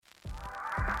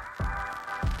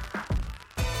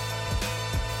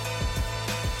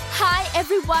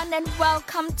everyone, and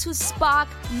welcome to Spark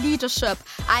Leadership.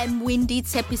 I'm Wendy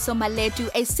Tsepiso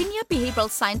Maledu, a senior behavioral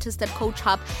scientist at Coach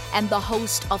Hub and the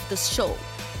host of this show.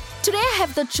 Today, I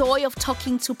have the joy of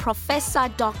talking to Professor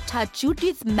Dr.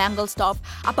 Judith Mangelsdorf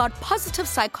about positive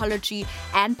psychology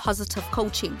and positive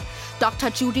coaching. Dr.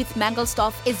 Judith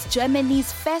Mangelsdorf is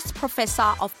Germany's first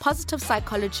professor of positive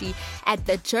psychology at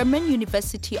the German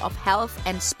University of Health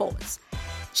and Sports.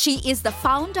 She is the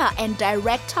founder and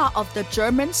director of the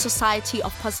German Society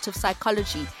of Positive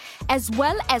Psychology, as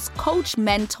well as coach,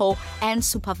 mentor, and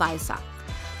supervisor.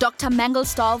 Dr.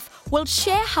 Mangelsdorf will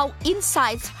share how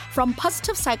insights from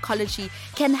positive psychology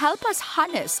can help us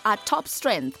harness our top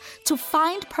strength to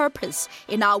find purpose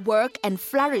in our work and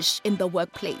flourish in the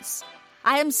workplace.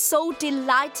 I am so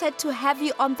delighted to have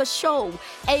you on the show.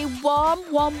 A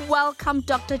warm welcome,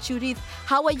 Dr. Judith.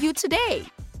 How are you today?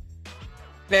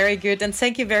 Very good, and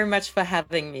thank you very much for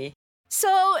having me.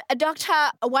 So,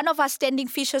 Doctor, one of our standing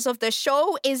features of the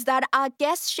show is that our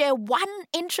guests share one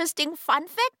interesting fun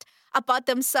fact about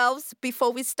themselves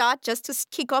before we start, just to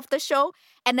kick off the show.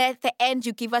 And at the end,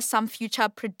 you give us some future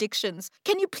predictions.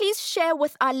 Can you please share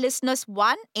with our listeners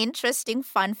one interesting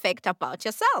fun fact about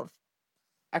yourself?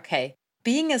 Okay.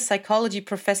 Being a psychology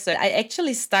professor, I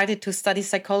actually started to study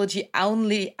psychology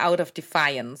only out of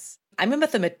defiance. I'm a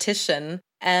mathematician,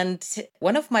 and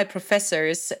one of my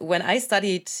professors, when I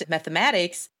studied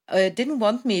mathematics, didn't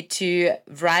want me to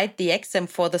write the exam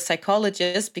for the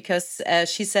psychologist because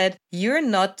she said, you're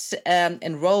not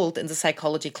enrolled in the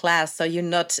psychology class, so you're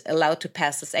not allowed to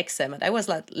pass this exam. And I was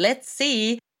like, let's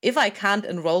see if I can't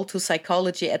enroll to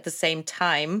psychology at the same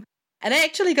time. And I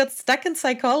actually got stuck in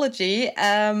psychology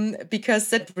because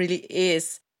that really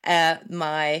is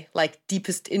my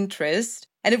deepest interest.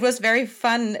 And it was very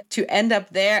fun to end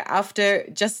up there after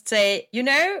just say,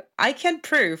 I can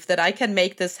prove that I can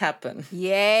make this happen.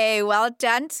 Yay, well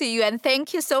done to you. And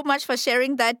thank you so much for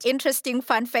sharing that interesting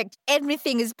fun fact.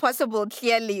 Everything is possible,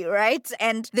 clearly, right?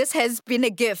 And this has been a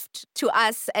gift to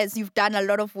us as you've done a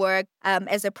lot of work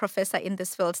as a professor in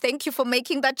this field. Thank you for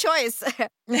making that choice.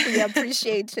 We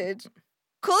appreciate it.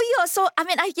 Cool. So,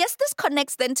 I guess this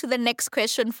connects then to the next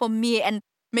question for me, and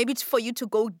maybe for you to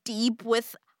go deep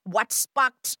with what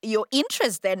sparked your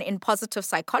interest then in positive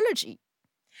psychology?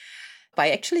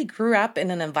 I actually grew up in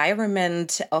an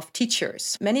environment of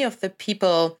teachers. Many of the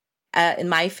people in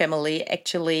my family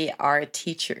actually are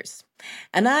teachers.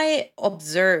 And I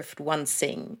observed one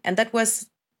thing, and that was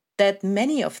that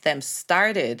many of them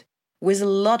started with a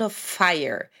lot of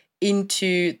fire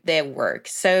into their work.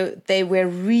 So they were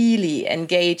really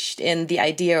engaged in the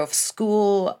idea of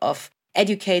school, of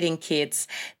educating kids.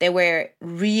 They were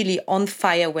really on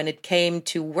fire when it came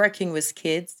to working with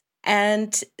kids.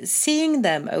 And seeing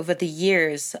them over the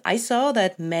years, I saw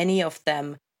that many of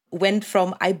them went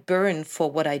from I burn for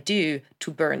what I do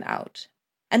to burn out.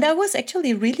 And I was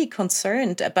actually really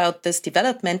concerned about this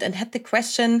development and had the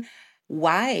question,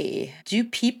 why do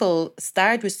people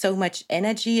start with so much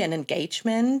energy and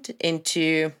engagement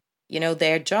into,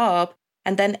 their job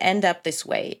and then end up this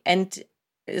way? And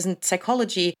isn't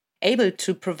psychology able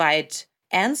to provide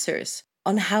answers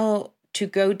on how to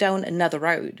go down another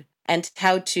road and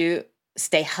how to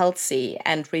stay healthy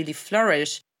and really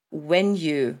flourish when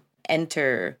you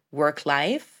enter work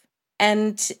life?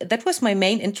 And that was my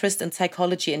main interest in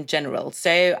psychology in general.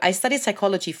 So I studied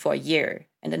psychology for a year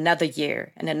and another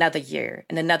year and another year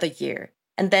and another year.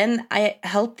 And then I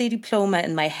held the diploma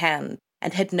in my hand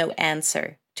and had no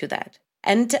answer to that.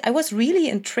 And I was really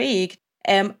intrigued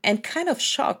and kind of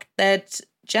shocked that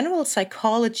general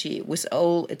psychology, with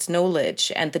all its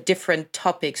knowledge and the different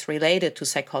topics related to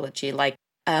psychology, like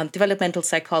developmental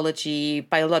psychology,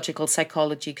 biological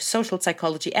psychology, social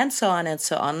psychology, and so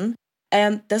on,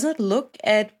 does not look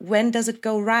at when does it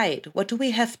go right? What do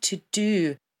we have to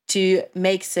do to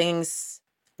make things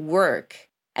work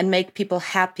and make people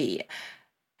happy?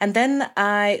 And then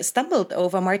I stumbled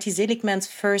over Marty Seligman's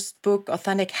first book,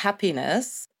 Authentic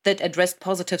Happiness, that addressed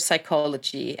positive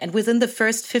psychology. And within the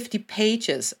first 50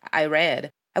 pages I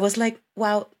read, I was like,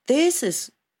 wow, this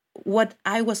is what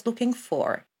I was looking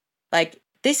for.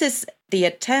 This is the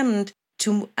attempt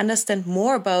to understand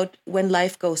more about when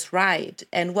life goes right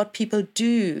and what people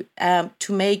do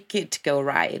to make it go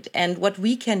right and what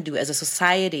we can do as a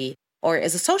society or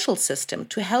as a social system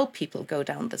to help people go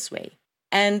down this way.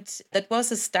 And that was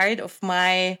the start of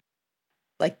my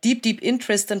like deep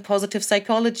interest in positive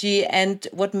psychology and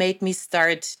what made me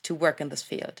start to work in this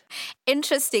field.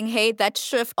 Interesting, hey, that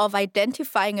shift of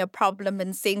identifying a problem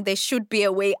and saying there should be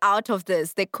a way out of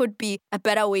this. There could be a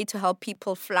better way to help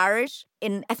people flourish.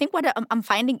 And I think what I'm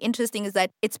finding interesting is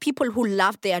that it's people who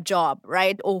love their job,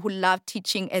 right? Or who love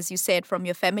teaching, as you said, from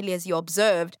your family, as you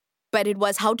observed. But it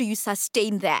was, how do you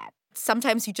sustain that?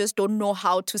 Sometimes you just don't know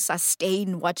how to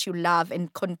sustain what you love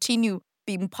and continue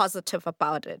being positive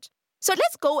about it. So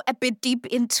let's go a bit deep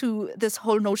into this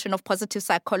whole notion of positive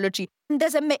psychology.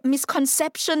 There's a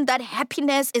misconception that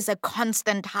happiness is a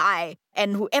constant high,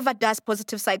 and whoever does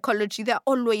positive psychology, they're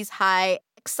always high,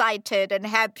 excited and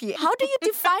happy. How do you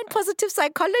define positive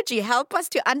psychology? Help us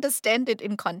to understand it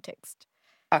in context.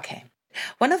 Okay.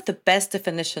 One of the best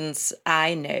definitions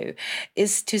I know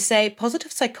is to say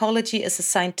positive psychology is a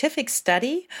scientific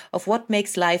study of what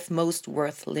makes life most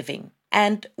worth living.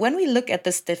 And when we look at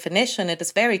this definition, it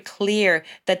is very clear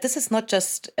that this is not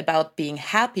just about being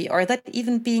happy, or that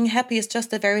even being happy is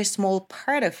just a very small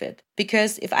part of it.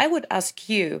 Because if I would ask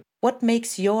you, what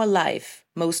makes your life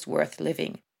most worth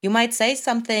living? You might say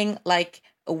something like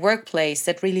a workplace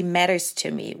that really matters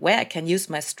to me, where I can use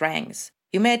my strengths.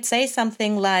 You might say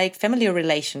something like family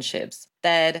relationships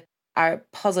that are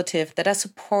positive, that are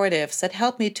supportive, that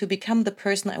help me to become the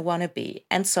person I want to be,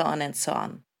 and so on and so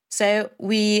on. So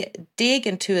we dig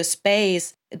into a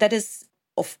space that is,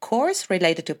 of course,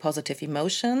 related to positive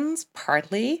emotions,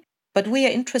 partly, but we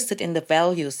are interested in the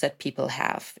values that people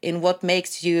have, in what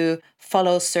makes you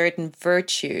follow certain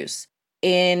virtues,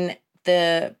 in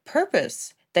the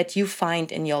purpose that you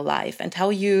find in your life and how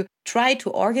you try to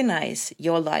organize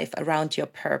your life around your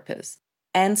purpose,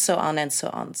 and so on and so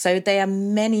on. So there are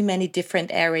many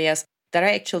different areas that are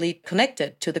actually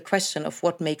connected to the question of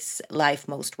what makes life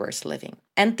most worth living.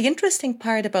 And the interesting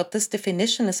part about this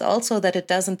definition is also that it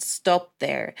doesn't stop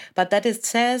there, but that it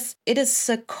says it is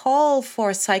a call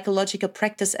for psychological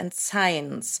practice and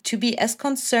science to be as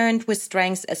concerned with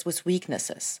strengths as with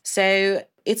weaknesses. So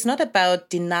it's not about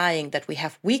denying that we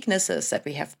have weaknesses, that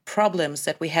we have problems,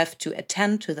 that we have to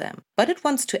attend to them, but it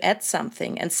wants to add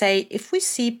something and say, if we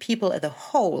see people as a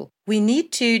whole, we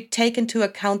need to take into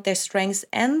account their strengths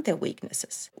and their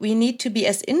weaknesses. We need to be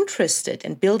as interested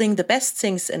in building the best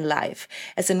things in life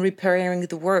as in repairing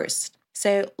the worst.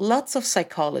 So lots of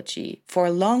psychology for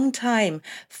a long time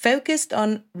focused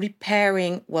on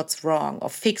repairing what's wrong or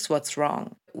fix what's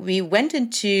wrong. We went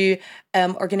into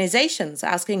organizations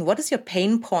asking, what is your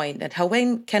pain point and how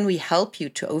can we help you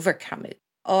to overcome it?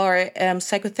 Or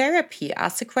psychotherapy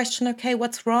asks the question, okay,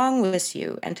 what's wrong with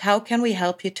you and how can we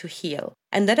help you to heal?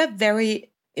 And that are very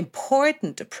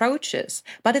important approaches,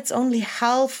 but it's only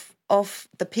half of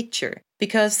the picture,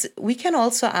 because we can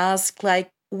also ask, like,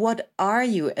 what are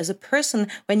you as a person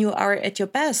when you are at your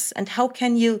best? And how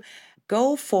can you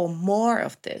go for more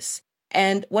of this?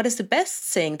 And what is the best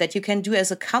thing that you can do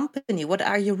as a company? What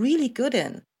are you really good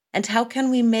in? And how can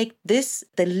we make this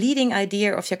the leading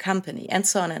idea of your company? And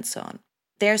so on and so on.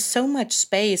 There's so much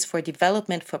space for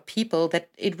development for people that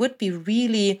it would be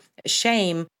really a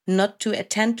shame not to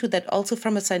attend to that also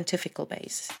from a scientific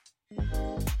base.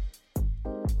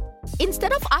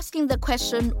 Instead of asking the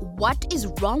question, what is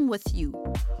wrong with you?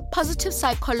 Positive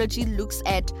psychology looks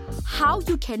at how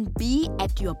you can be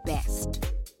at your best.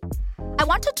 I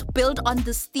wanted to build on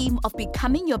this theme of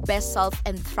becoming your best self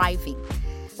and thriving.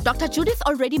 Dr. Judith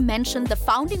already mentioned the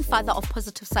founding father of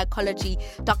positive psychology,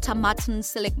 Dr. Martin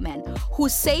Seligman, who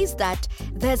says that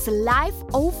there's life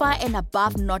over and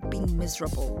above not being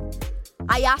miserable.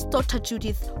 I asked Dr.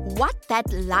 Judith what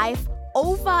that life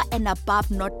over and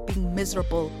above not being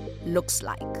miserable looks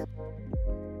like.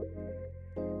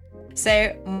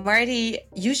 So Marty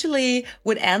usually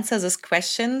would answer this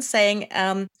question saying,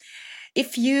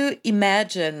 if you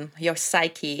imagine your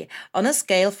psyche on a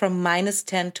scale from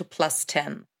 -10 to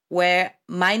 +10, where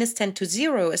 -10 to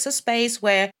 0 is a space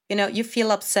where, you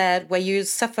feel upset, where you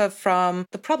suffer from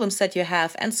the problems that you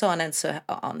have, and so on and so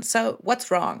on. So what's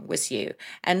wrong with you?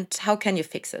 And how can you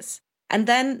fix this? And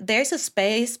then there's a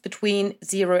space between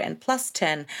 0 and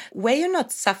 +10 where you're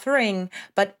not suffering,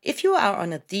 but if you are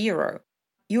on a 0,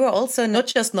 you are also not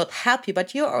just not happy,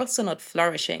 but you're also not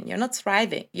flourishing. You're not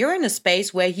thriving. You're in a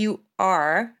space where you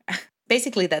are.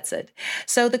 Basically, that's it.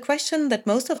 So the question that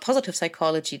most of positive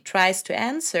psychology tries to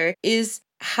answer is,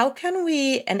 how can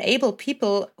we enable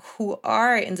people who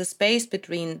are in the space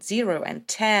between 0 and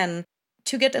 10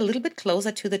 to get a little bit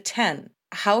closer to the 10?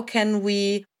 How can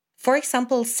we, for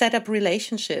example, set up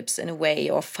relationships in a way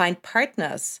or find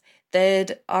partners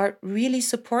that are really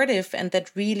supportive and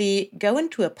that really go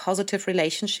into a positive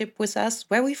relationship with us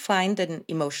where we find an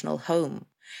emotional home?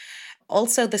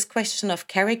 Also, this question of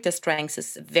character strengths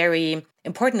is very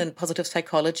important in positive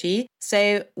psychology.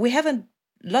 So we have a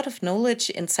lot of knowledge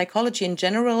in psychology in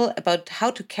general about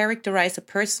how to characterize a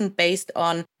person based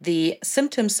on the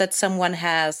symptoms that someone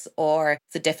has or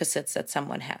the deficits that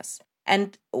someone has.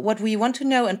 And what we want to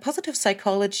know in positive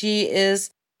psychology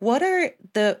is, what are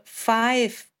the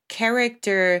 5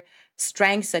 character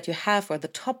strengths that you have, or the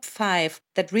top 5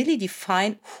 that really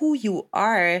define who you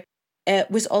are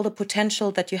with all the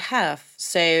potential that you have.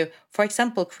 So, for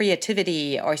example,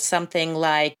 creativity or something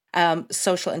like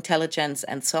social intelligence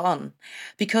and so on.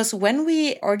 Because when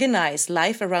we organize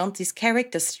life around these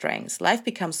character strengths, life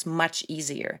becomes much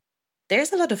easier.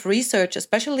 There's a lot of research,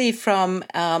 especially from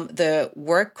the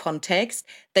work context,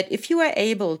 that if you are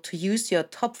able to use your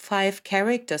top 5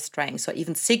 character strengths or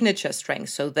even signature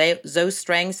strengths, so those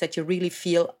strengths that you really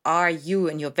feel are you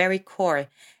in your very core,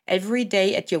 every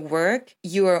day at your work,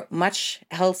 you're much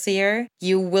healthier.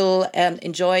 You will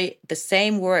enjoy the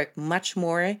same work much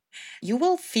more. You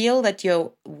will feel that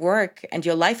your work and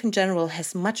your life in general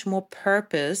has much more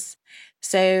purpose.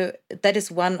 So that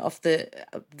is one of the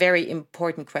very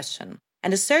important question.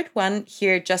 And the third one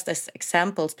here, just as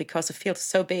examples, because the field is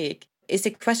so big, is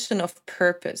the question of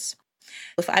purpose.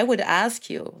 If I would ask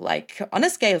you, like on a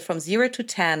scale from 0 to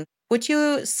 10, would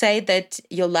you say that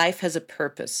your life has a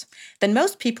purpose? Then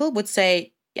most people would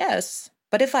say yes.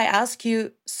 But if I ask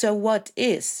you, so what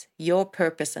is your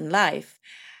purpose in life?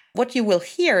 What you will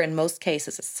hear in most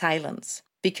cases is silence,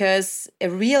 because a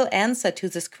real answer to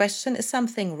this question is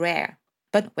something rare.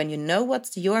 But when you know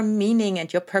what your meaning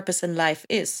and your purpose in life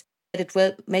is, it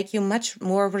will make you much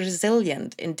more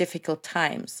resilient in difficult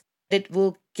times. It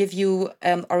will give you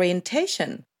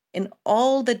orientation in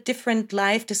all the different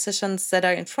life decisions that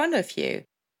are in front of you.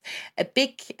 A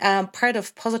big part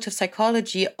of positive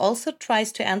psychology also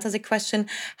tries to answer the question,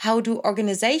 how do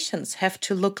organizations have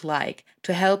to look like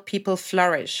to help people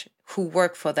flourish who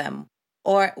work for them?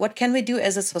 Or what can we do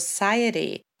as a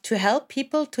society to help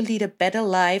people to lead a better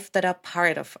life that are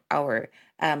part of our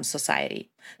society?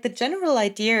 The general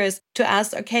idea is to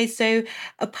ask, okay, so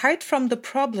apart from the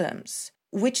problems,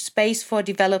 which space for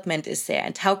development is there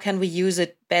and how can we use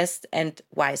it best and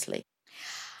wisely?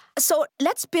 So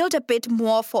let's build a bit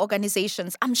more for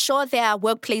organizations. I'm sure there are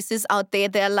workplaces out there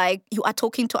that are like, you are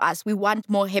talking to us. We want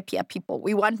more happier people.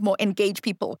 We want more engaged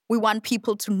people. We want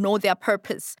people to know their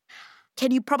purpose.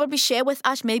 Can you probably share with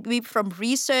us, maybe from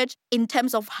research, in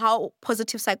terms of how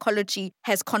positive psychology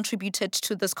has contributed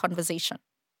to this conversation?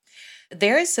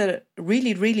 There is a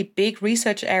really, really big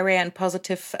research area in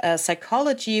positive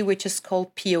psychology, which is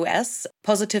called POS,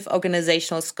 Positive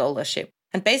Organizational Scholarship.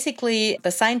 And basically,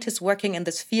 the scientists working in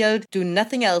this field do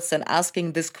nothing else than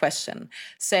asking this question.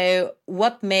 So,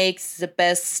 what makes the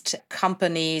best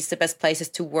companies, the best places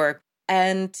to work?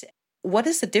 And what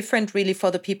is the difference really for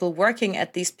the people working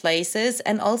at these places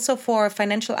and also for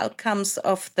financial outcomes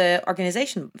of the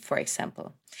organization, for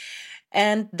example?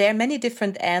 And there are many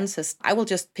different answers. I will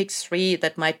just pick 3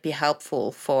 that might be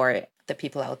helpful for the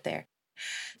people out there.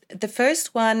 The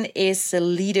first one is a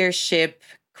leadership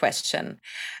question.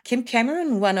 Kim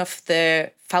Cameron, one of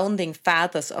the founding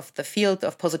fathers of the field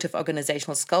of positive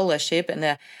organizational scholarship and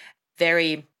a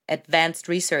very advanced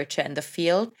researcher in the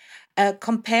field,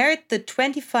 compared the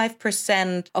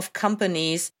 25% of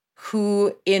companies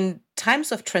who in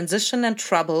times of transition and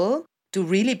trouble do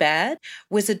really bad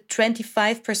with the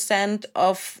 25%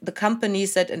 of the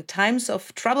companies that in times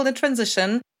of trouble and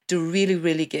transition do really,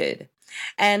 really good.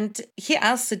 And he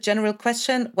asked the general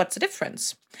question, what's the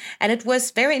difference? And it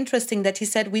was very interesting that he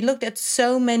said, we looked at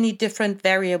so many different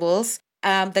variables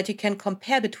that you can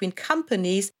compare between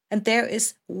companies, and there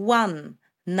is one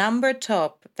number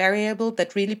top variable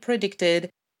that really predicted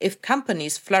if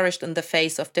companies flourished in the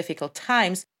face of difficult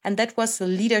times, and that was the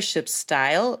leadership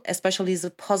style, especially the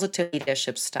positive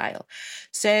leadership style.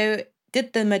 So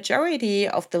did the majority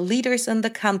of the leaders in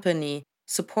the company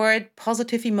support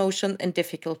positive emotion in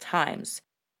difficult times?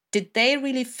 Did they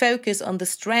really focus on the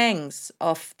strengths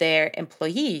of their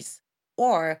employees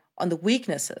or on the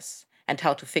weaknesses and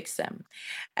how to fix them?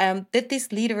 Did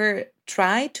this leader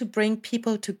try to bring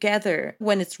people together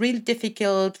when it's really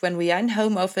difficult, when we are in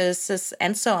home offices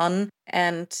and so on,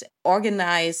 and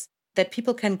organize that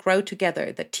people can grow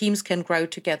together, that teams can grow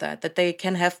together, that they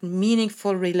can have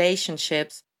meaningful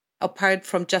relationships apart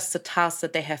from just the tasks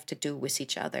that they have to do with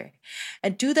each other?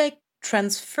 And do they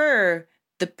transfer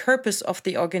the purpose of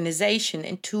the organization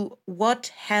into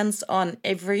what hands-on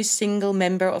every single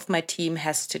member of my team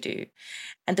has to do?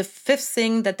 And the 5th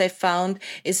thing that they found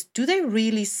is, do they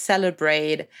really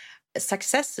celebrate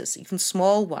successes, even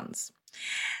small ones?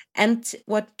 And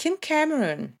what Kim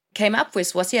Cameron came up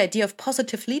with was the idea of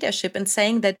positive leadership, and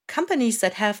saying that companies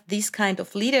that have these kind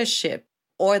of leadership,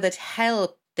 or that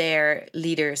help their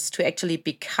leaders to actually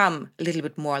become a little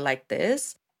bit more like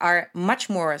this, are much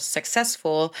more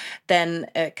successful than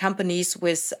companies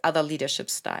with other leadership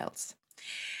styles.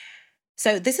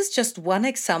 So this is just one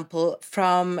example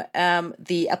from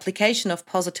the application of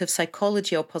positive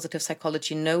psychology or positive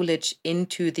psychology knowledge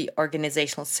into the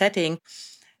organizational setting.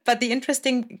 But the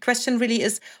interesting question really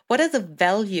is, what are the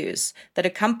values that a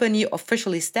company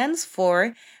officially stands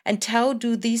for, and how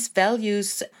do these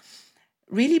values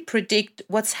really predict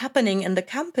what's happening in the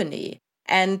company?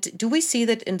 And do we see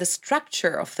that in the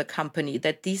structure of the company,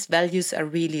 that these values are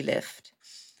really lived?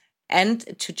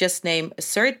 And to just name a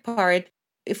third part,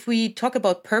 if we talk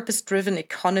about purpose-driven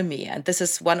economy, and this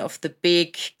is one of the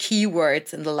big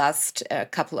keywords in the last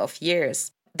couple of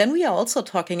years, then we are also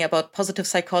talking about positive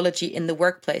psychology in the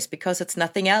workplace, because it's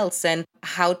nothing else than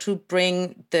how to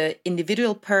bring the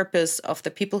individual purpose of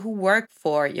the people who work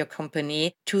for your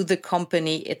company to the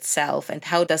company itself. And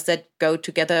how does that go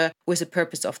together with the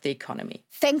purpose of the economy?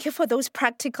 Thank you for those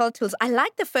practical tools. I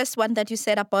like the first one that you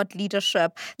said about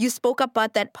leadership. You spoke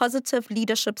about that positive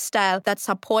leadership style that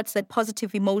supports that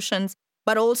positive emotions,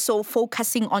 but also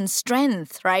focusing on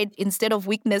strength, right? Instead of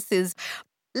weaknesses.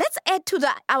 Let's add to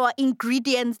our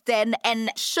ingredients then and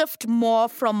shift more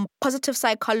from positive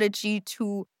psychology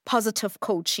to positive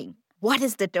coaching. What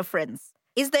is the difference?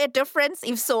 Is there a difference?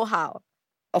 If so, how?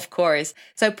 Of course.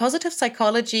 So positive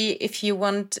psychology, if you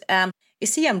want,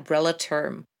 is the umbrella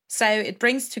term. So it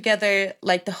brings together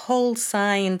like the whole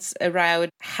science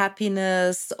around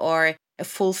happiness or a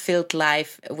fulfilled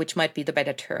life, which might be the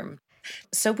better term.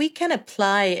 So we can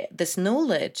apply this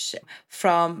knowledge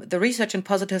from the research in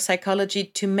positive psychology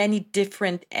to many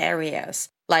different areas,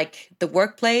 like the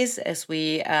workplace, as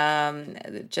we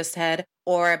just had,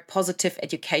 or positive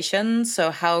education. So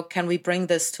how can we bring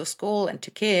this to school and to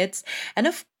kids? And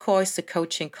of course, the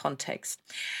coaching context.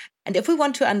 And if we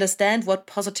want to understand what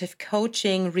positive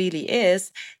coaching really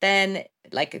is, then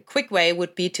like a quick way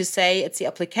would be to say it's the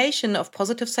application of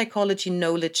positive psychology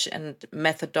knowledge and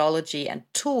methodology and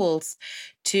tools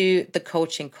to the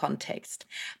coaching context.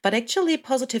 But actually,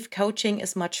 positive coaching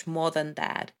is much more than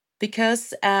that.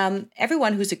 Because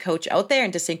everyone who's a coach out there,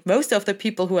 and I think most of the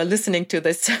people who are listening to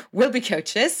this will be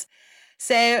coaches.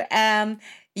 So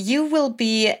you will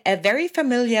be very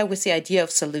familiar with the idea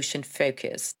of solution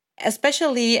focus,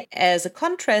 especially as a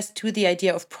contrast to the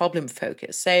idea of problem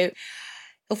focus. So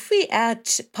if we add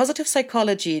positive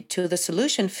psychology to the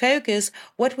solution focus,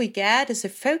 what we get is a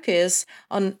focus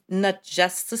on not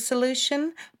just the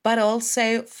solution, but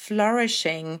also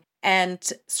flourishing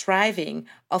and thriving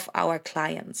of our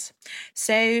clients.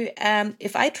 So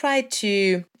if I try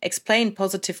to explain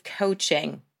positive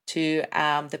coaching to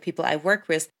the people I work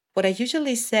with, what I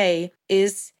usually say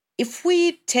is, if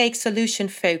we take solution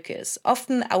focus,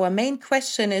 often our main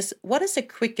question is, what is the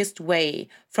quickest way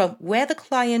from where the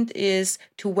client is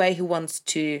to where he wants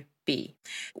to be?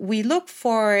 We look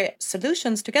for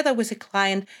solutions together with a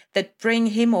client that bring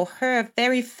him or her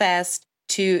very fast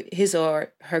to his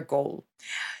or her goal.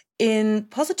 In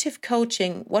positive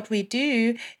coaching, what we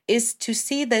do is to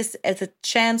see this as a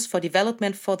chance for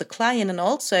development for the client and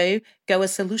also go a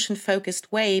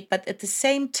solution-focused way, but at the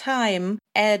same time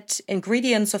add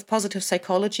ingredients of positive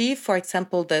psychology, for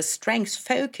example, the strengths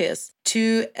focus,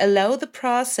 to allow the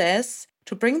process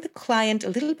to bring the client a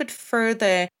little bit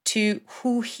further to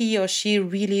who he or she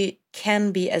really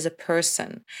can be as a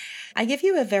person. I give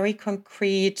you a very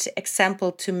concrete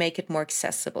example to make it more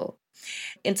accessible.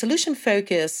 In solution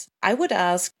focus, I would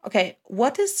ask, okay,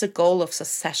 what is the goal of the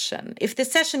session? If the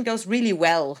session goes really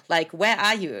well, like where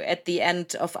are you at the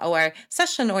end of our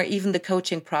session or even the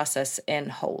coaching process in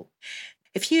whole?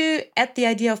 If you add the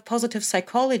idea of positive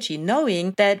psychology,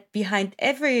 knowing that behind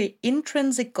every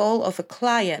intrinsic goal of a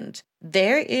client,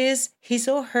 there is his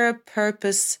or her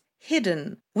purpose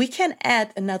hidden, we can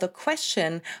add another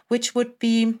question, which would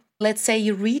be, let's say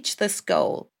you reach this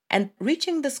goal. And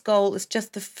reaching this goal is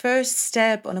just the first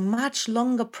step on a much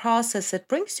longer process that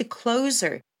brings you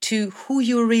closer to who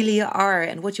you really are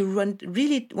and what you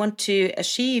really want to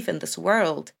achieve in this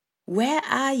world. Where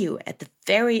are you at the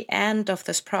very end of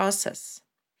this process?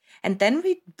 And then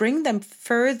we bring them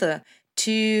further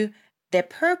to their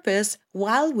purpose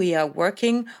while we are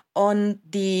working on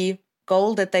the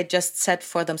goal that they just set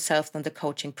for themselves in the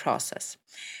coaching process.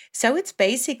 So it's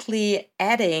basically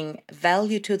adding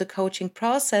value to the coaching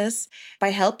process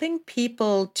by helping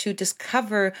people to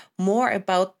discover more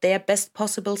about their best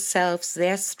possible selves,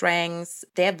 their strengths,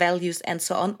 their values, and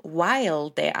so on,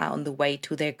 while they are on the way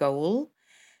to their goal,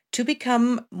 to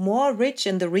become more rich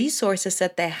in the resources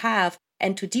that they have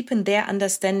and to deepen their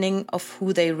understanding of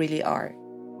who they really are.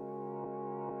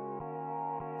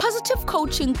 Positive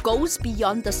coaching goes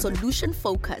beyond the solution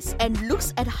focus and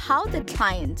looks at how the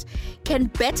client can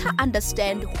better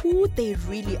understand who they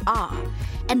really are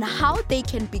and how they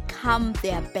can become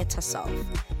their better self.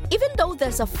 Even though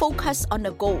there's a focus on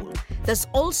a goal, there's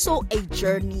also a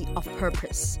journey of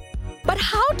purpose. But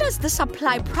how does this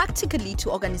apply practically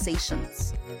to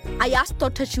organizations? I asked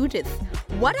Dr. Judith,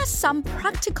 what are some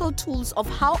practical tools of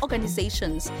how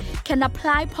organizations can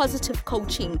apply positive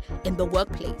coaching in the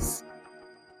workplace?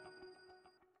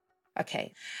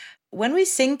 Okay. When we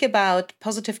think about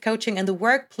positive coaching in the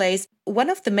workplace, one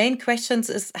of the main questions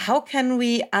is how can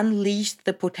we unleash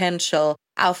the potential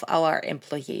of our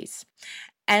employees?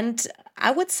 And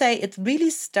I would say it really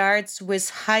starts with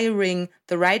hiring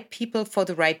the right people for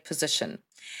the right position.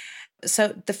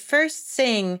 So the first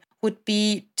thing would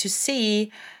be to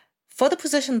see, for the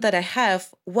position that I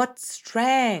have, what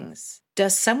strengths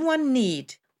does someone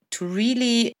need to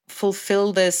really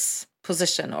fulfill this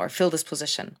position or fill this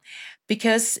position?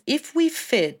 Because if we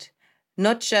fit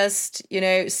not just,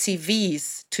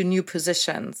 CVs to new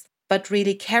positions, but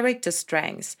really character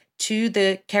strengths to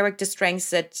the character strengths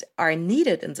that are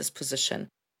needed in this position,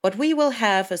 what we will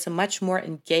have is a much more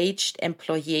engaged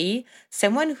employee,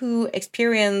 someone who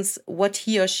experiences what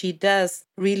he or she does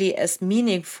really as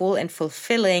meaningful and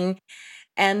fulfilling,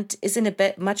 and is in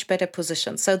a much better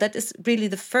position. So that is really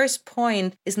the first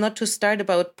point, is not to start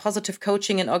about positive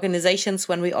coaching in organizations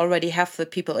when we already have the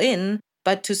people in,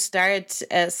 but to start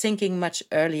thinking much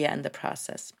earlier in the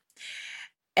process.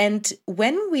 And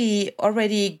when we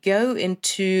already go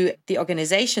into the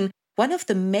organization, one of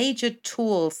the major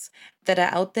tools that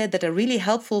are out there that are really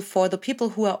helpful for the people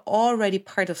who are already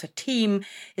part of a team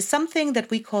is something that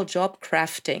we call job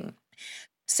crafting.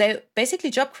 So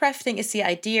basically, job crafting is the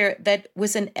idea that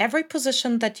within every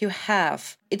position that you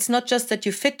have, it's not just that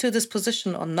you fit to this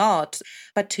position or not,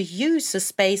 but to use the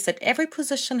space that every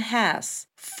position has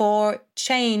for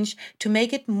change to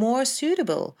make it more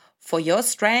suitable for your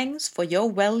strengths, for your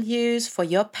values, for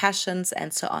your passions,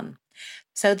 and so on.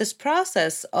 So this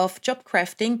process of job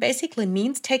crafting basically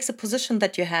means takes a position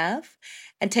that you have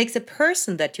and takes a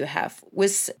person that you have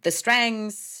with the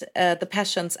strengths, the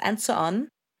passions, and so on,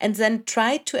 and then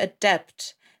try to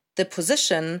adapt the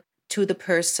position to the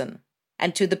person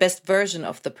and to the best version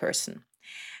of the person.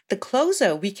 The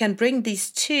closer we can bring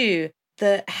these two,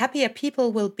 the happier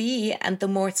people will be and the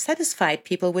more satisfied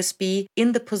people will be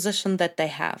in the position that they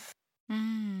have.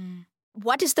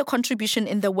 What is the contribution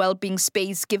in the well-being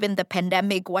space given the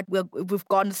pandemic, what we've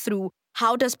gone through?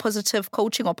 How does positive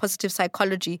coaching or positive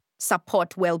psychology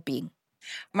support well-being?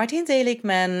 Martin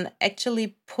Seligman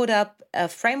actually put up a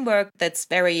framework that's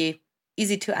very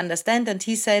easy to understand. And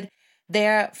he said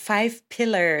there are 5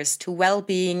 pillars to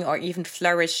well-being or even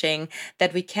flourishing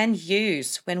that we can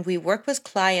use when we work with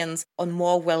clients on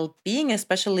more well-being,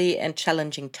 especially in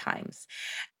challenging times.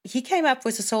 He came up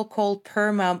with a so-called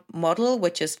PERMA model,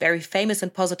 which is very famous in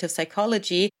positive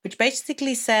psychology, which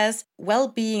basically says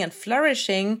well-being and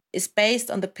flourishing is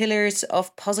based on the pillars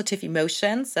of positive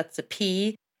emotions, that's the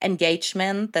P,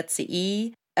 engagement, that's the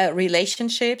E,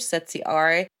 relationships, that's the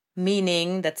R,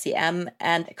 meaning, that's the M,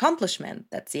 and accomplishment,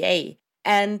 that's the A.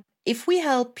 And if we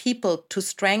help people to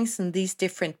strengthen these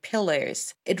different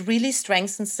pillars, it really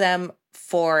strengthens them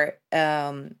for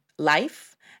life,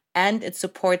 and it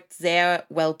supports their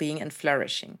well-being and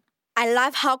flourishing. I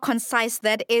love how concise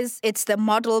that is. It's the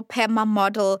model, PERMA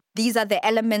model. These are the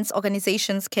elements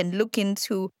organizations can look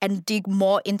into and dig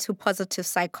more into positive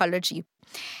psychology.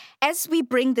 As we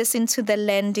bring this into the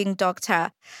landing,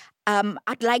 Doctor,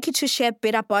 I'd like you to share a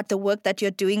bit about the work that you're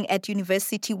doing at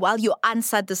university while you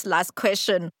answer this last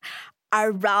question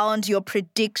around your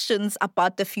predictions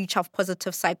about the future of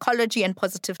positive psychology and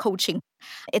positive coaching.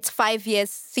 It's 5 years,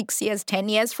 6 years, 10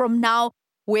 years from now.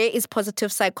 Where is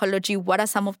positive psychology? What are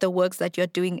some of the works that you're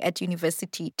doing at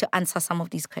university to answer some of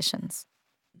these questions?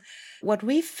 What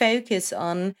we focus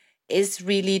on is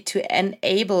really to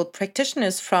enable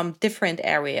practitioners from different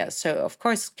areas. So, of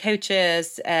course,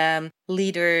 coaches,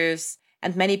 leaders,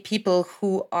 and many people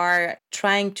who are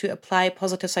trying to apply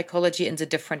positive psychology in the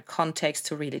different contexts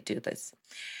to really do this.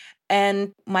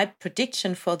 And my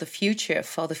prediction for the future,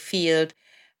 for the field,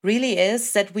 really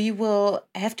is that we will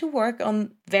have to work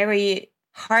on very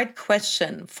hard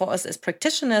question for us as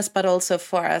practitioners, but also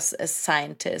for us as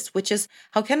scientists, which is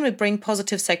how can we bring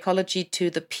positive psychology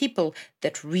to the people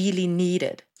that really need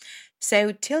it?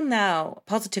 So till now,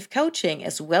 positive coaching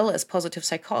as well as positive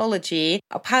psychology,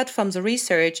 apart from the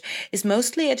research, is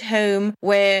mostly at home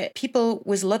where people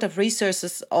with a lot of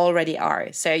resources already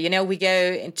are. So, we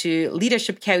go into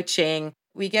leadership coaching,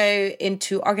 we go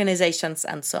into organizations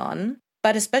and so on,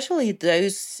 but especially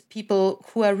those people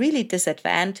who are really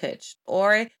disadvantaged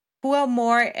or who are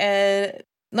more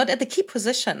not at the key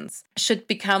positions should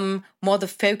become more the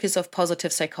focus of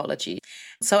positive psychology.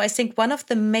 So I think one of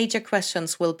the major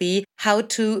questions will be how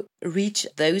to reach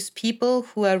those people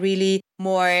who are really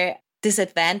more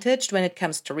disadvantaged when it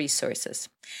comes to resources.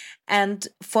 And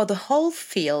for the whole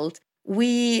field,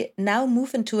 we now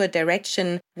move into a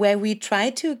direction where we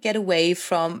try to get away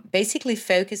from basically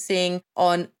focusing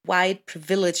on white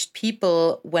privileged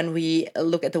people when we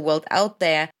look at the world out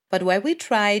there, but where we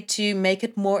try to make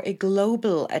it more a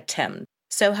global attempt.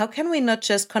 So how can we not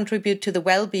just contribute to the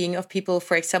well-being of people,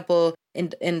 for example,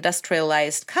 in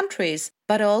industrialized countries,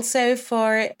 but also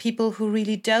for people who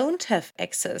really don't have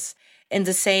access in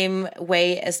the same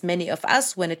way as many of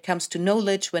us when it comes to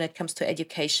knowledge, when it comes to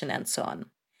education and so on.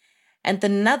 And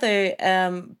another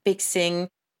big thing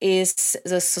is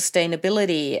the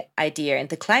sustainability idea and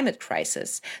the climate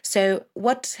crisis. So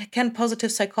what can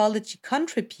positive psychology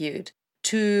contribute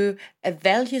to a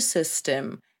value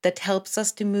system that helps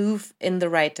us to move in the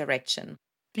right direction?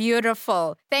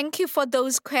 Beautiful. Thank you for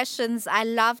those questions. I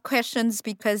love questions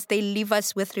because they leave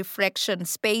us with reflection,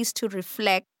 space to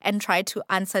reflect and try to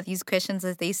answer these questions.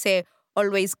 As they say,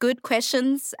 always good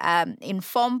questions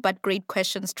inform, but great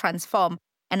questions transform.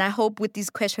 And I hope with these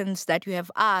questions that you have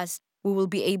asked, we will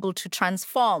be able to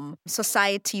transform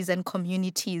societies and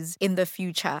communities in the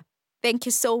future. Thank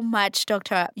you so much,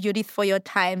 Dr. Judith, for your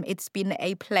time. It's been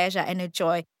a pleasure and a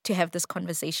joy to have this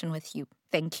conversation with you.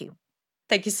 Thank you.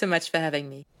 Thank you so much for having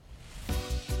me.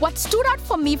 What stood out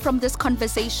for me from this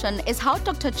conversation is how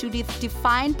Dr. Judith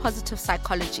defined positive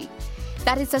psychology.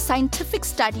 That is a scientific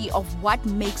study of what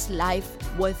makes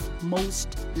life worth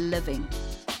most living.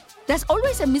 There's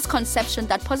always a misconception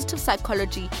that positive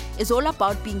psychology is all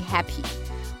about being happy.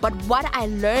 But what I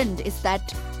learned is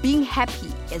that being happy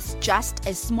is just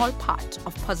a small part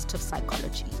of positive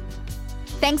psychology.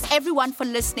 Thanks everyone for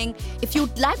listening. If you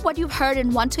like what you've heard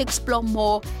and want to explore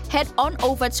more, head on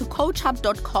over to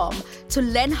coachhub.com to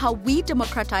learn how we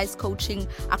democratize coaching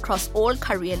across all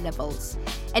career levels.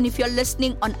 And if you're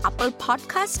listening on Apple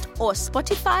Podcast or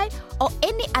Spotify or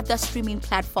any other streaming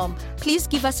platform, please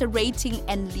give us a rating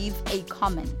and leave a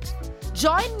comment.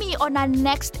 Join me on our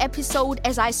next episode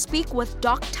as I speak with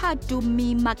Dr.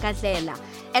 Dumi Magazela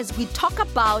as we talk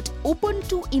about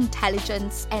Ubuntu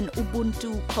intelligence and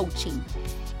Ubuntu coaching.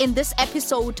 In this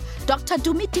episode, Dr.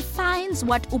 Dumi defines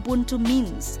what Ubuntu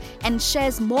means and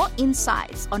shares more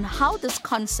insights on how this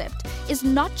concept is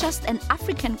not just an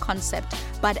African concept,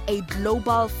 but a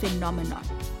global phenomenon.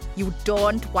 You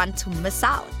don't want to miss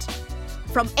out.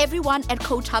 From everyone at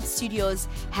Coach Hub Studios,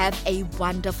 have a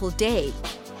wonderful day.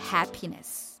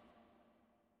 Happiness.